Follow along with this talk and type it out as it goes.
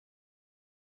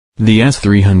The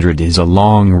S-300 is a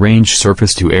long-range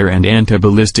surface-to-air and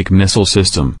anti-ballistic missile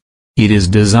system. It is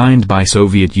designed by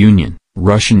Soviet Union,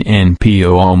 Russian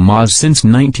NPO ALMAZ since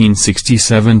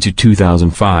 1967 to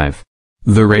 2005.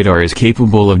 The radar is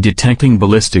capable of detecting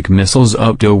ballistic missiles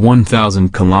up to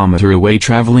 1,000 km away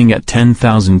traveling at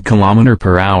 10,000 km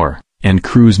per hour, and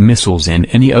cruise missiles and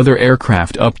any other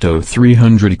aircraft up to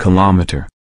 300 km.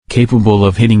 Capable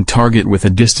of hitting target with a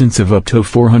distance of up to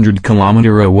 400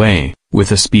 km away,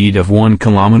 with a speed of 1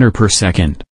 km per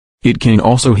second. It can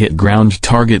also hit ground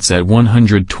targets at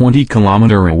 120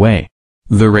 km away.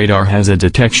 The radar has a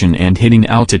detection and hitting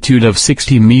altitude of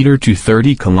 60 m to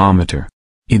 30 km.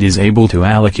 It is able to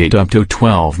allocate up to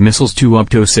 12 missiles to up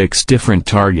to 6 different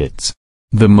targets.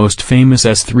 The most famous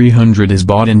S-300 is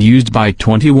bought and used by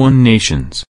 21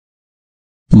 nations.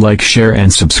 Like, share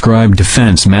and subscribe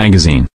Defense Magazine.